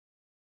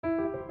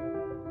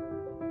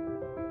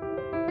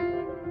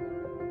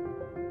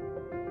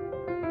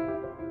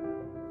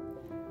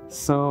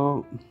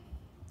So,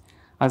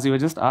 as you were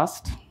just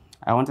asked,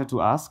 I wanted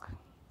to ask,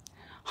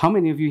 how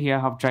many of you here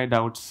have tried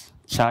out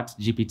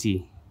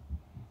ChatGPT?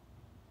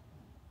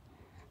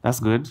 That's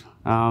good.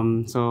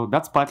 So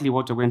that's partly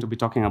what we're going to be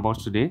talking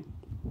about today.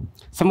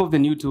 Some of the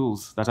new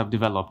tools that I've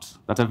developed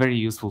that are very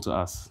useful to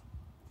us.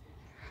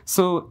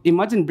 So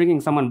imagine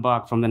bringing someone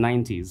back from the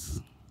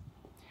 90s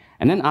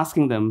and then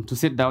asking them to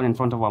sit down in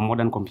front of a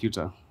modern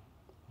computer.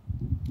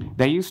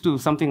 They're used to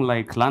something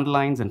like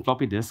landlines and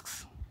floppy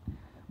disks,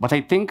 but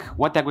I think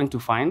what they're going to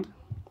find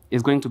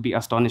is going to be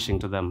astonishing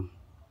to them.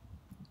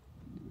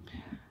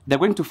 They're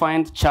going to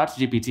find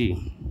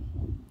ChatGPT.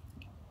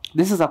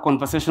 This is a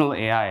conversational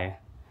AI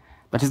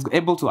that is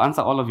able to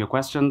answer all of your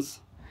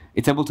questions.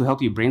 It's able to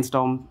help you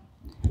brainstorm.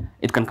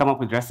 It can come up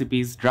with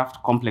recipes,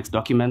 draft complex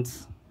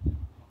documents.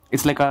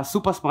 It's like a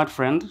super smart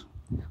friend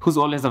who's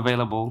always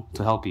available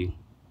to help you.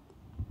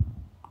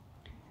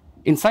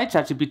 Inside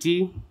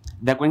ChatGPT,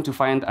 they're going to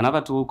find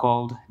another tool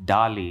called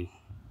DALL-E.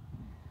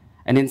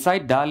 And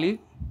inside DALL-E,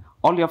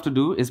 all you have to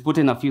do is put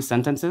in a few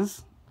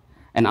sentences,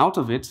 and out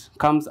of it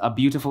comes a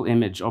beautiful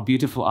image or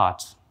beautiful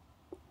art.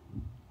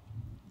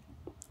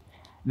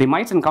 They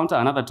might encounter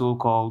another tool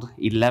called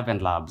 11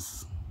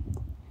 Labs.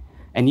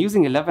 And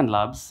using 11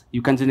 Labs,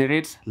 you can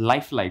generate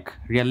lifelike,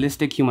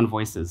 realistic human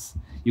voices.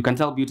 You can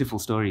tell beautiful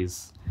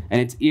stories,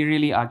 and it's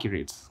eerily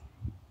accurate.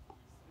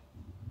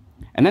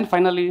 And then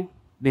finally,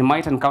 they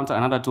might encounter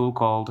another tool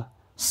called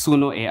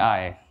Suno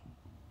AI.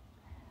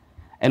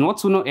 And what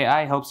Suno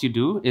AI helps you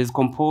do is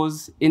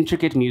compose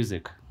intricate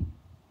music.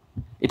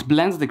 It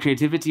blends the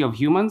creativity of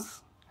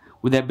humans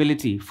with the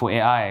ability for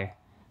AI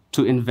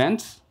to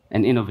invent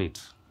and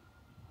innovate.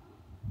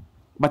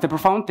 But the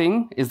profound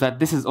thing is that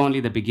this is only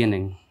the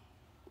beginning.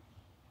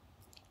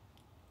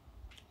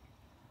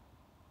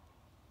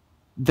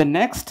 The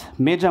next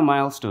major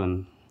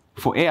milestone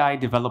for AI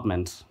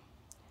development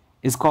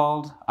is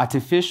called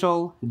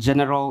Artificial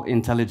General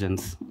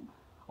Intelligence,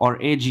 or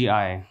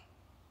AGI.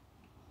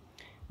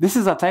 This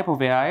is a type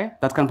of AI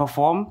that can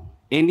perform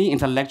any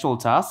intellectual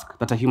task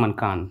that a human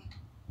can.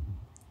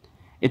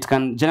 It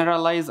can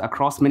generalize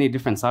across many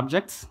different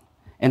subjects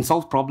and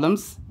solve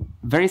problems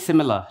very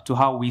similar to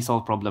how we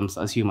solve problems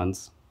as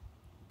humans.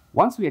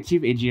 Once we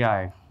achieve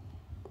AGI,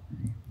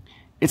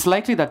 it's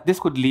likely that this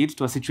could lead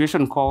to a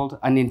situation called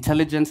an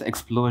intelligence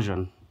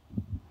explosion.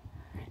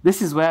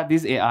 This is where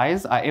these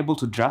AIs are able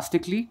to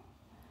drastically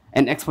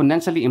and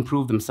exponentially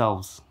improve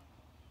themselves.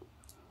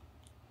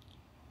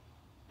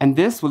 And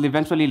this will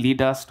eventually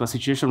lead us to a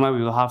situation where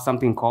we will have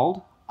something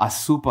called a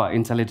super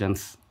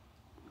intelligence.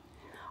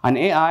 An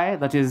AI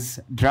that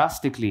is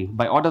drastically,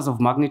 by orders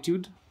of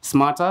magnitude,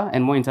 smarter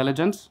and more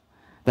intelligent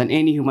than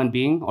any human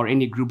being or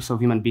any groups of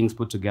human beings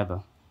put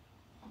together.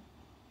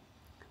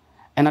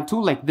 And a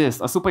tool like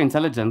this, a super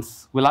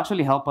intelligence, will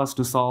actually help us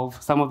to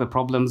solve some of the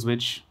problems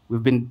which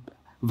we've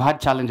had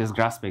challenges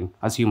grasping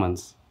as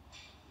humans.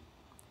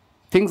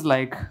 Things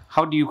like,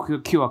 how do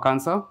you cure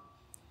cancer?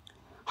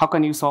 How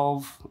can you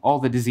solve all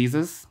the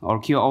diseases or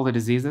cure all the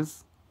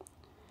diseases?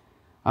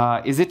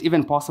 Is it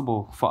even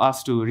possible for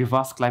us to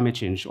reverse climate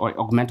change or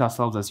augment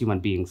ourselves as human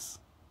beings?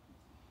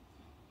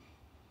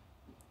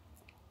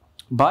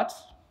 But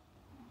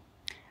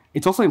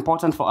it's also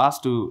important for us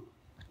to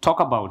talk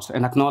about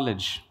and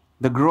acknowledge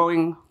the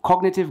growing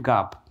cognitive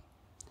gap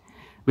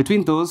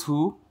between those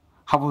who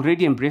have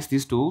already embraced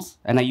these tools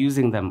and are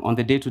using them on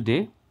the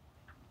day-to-day,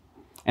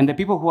 and the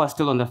people who are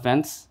still on the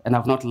fence and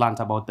have not learned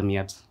about them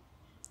yet.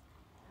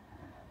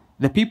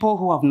 The people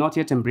who have not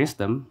yet embraced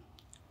them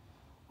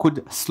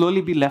could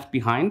slowly be left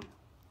behind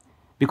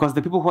because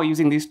the people who are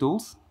using these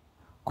tools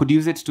could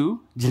use it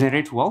to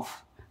generate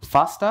wealth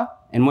faster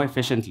and more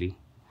efficiently,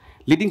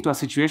 leading to a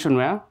situation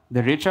where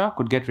the richer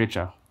could get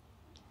richer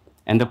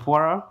and the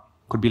poorer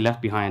could be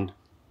left behind.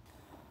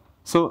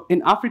 So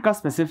in Africa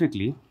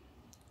specifically,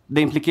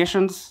 the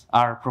implications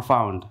are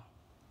profound.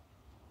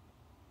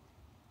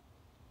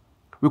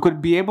 We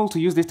could be able to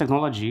use this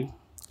technology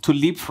to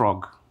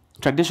leapfrog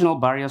traditional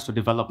barriers to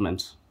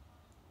development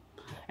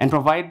and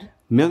provide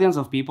millions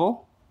of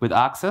people with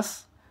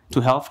access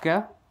to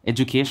healthcare,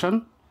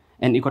 education,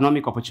 and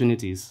economic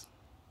opportunities.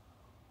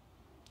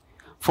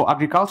 For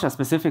agriculture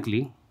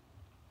specifically,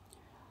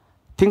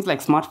 things like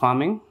smart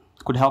farming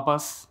could help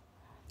us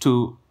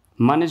to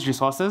manage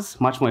resources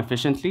much more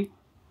efficiently,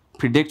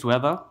 predict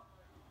weather,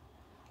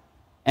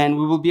 and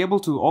we will be able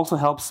to also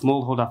help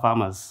smallholder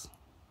farmers.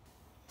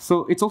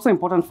 So it's also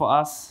important for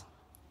us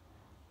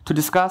to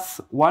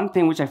discuss one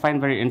thing which I find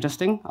very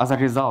interesting as a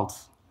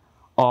result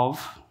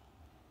of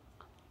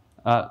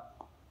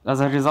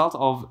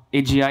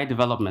AGI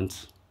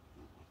development.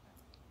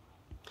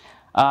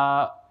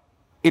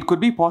 It could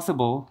be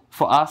possible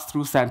for us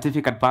through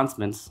scientific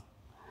advancements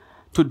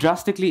to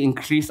drastically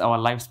increase our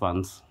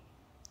lifespans.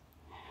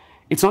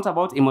 It's not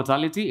about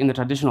immortality in the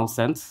traditional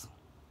sense,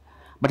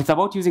 but it's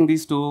about using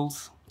these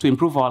tools to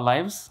improve our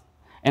lives,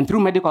 and through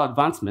medical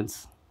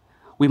advancements,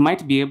 we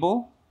might be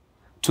able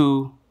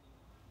to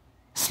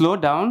slow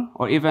down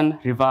or even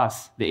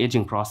reverse the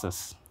aging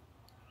process.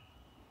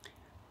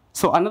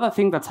 So another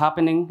thing that's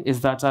happening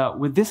is that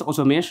with this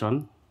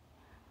automation,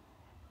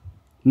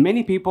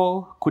 many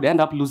people could end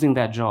up losing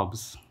their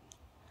jobs.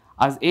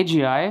 As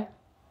AGI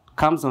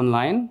comes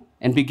online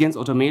and begins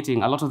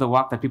automating a lot of the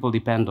work that people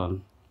depend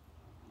on.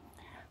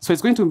 So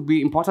it's going to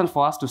be important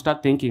for us to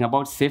start thinking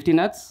about safety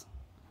nets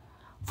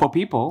for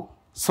people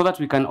so that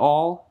we can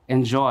all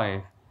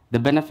enjoy the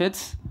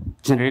benefits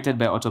generated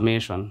by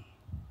automation.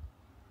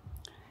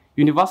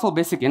 Universal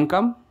basic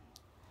income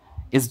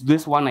is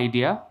this one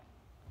idea,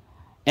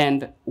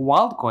 and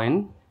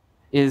WorldCoin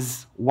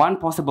is one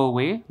possible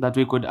way that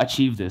we could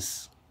achieve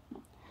this.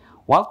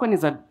 WorldCoin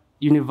is a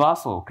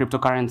universal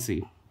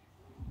cryptocurrency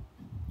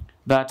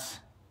that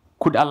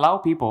could allow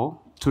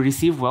people to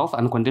receive wealth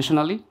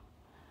unconditionally,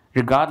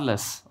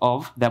 regardless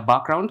of their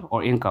background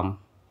or income.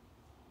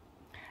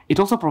 It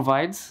also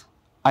provides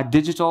a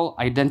digital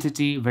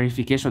identity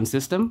verification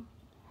system,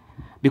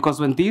 because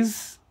when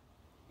these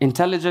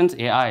intelligent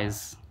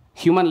AIs,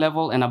 human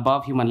level and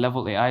above human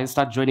level AIs,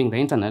 start joining the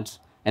internet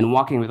and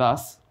working with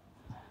us,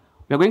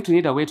 we're going to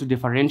need a way to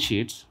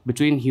differentiate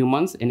between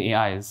humans and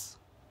AIs.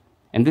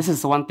 And this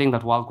is one thing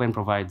that WorldCoin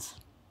provides.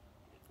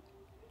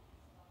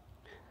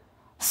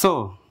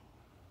 So,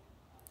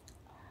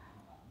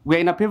 we're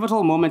in a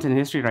pivotal moment in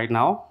history right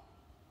now.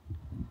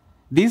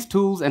 These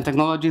tools and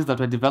technologies that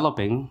we're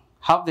developing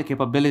have the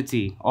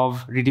capability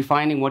of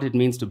redefining what it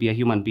means to be a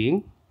human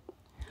being,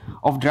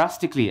 of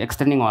drastically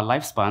extending our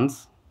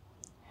lifespans,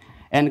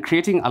 and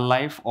creating a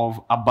life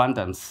of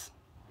abundance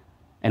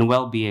and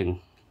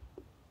well-being.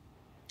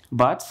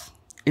 But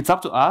it's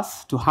up to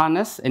us to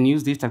harness and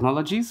use these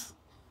technologies.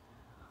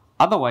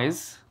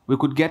 Otherwise, we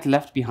could get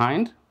left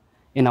behind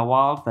in a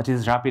world that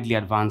is rapidly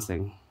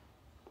advancing.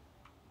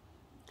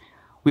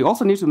 We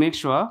also need to make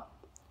sure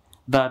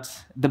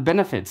that the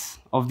benefits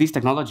of these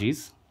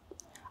technologies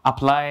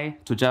apply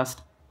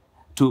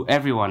to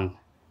everyone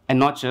and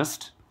not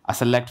just a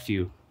select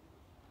few.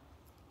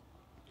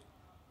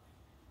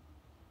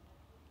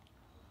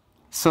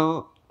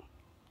 So,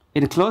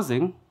 in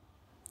closing,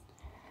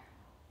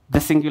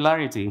 the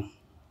singularity,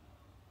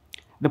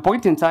 the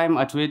point in time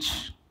at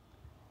which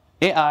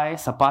AI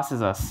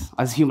surpasses us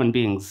as human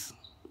beings.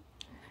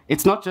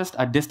 It's not just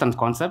a distant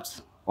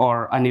concept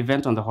or an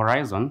event on the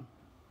horizon.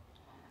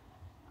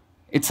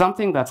 It's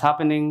something that's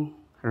happening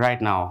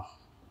right now.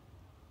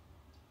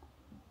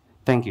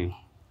 Thank you.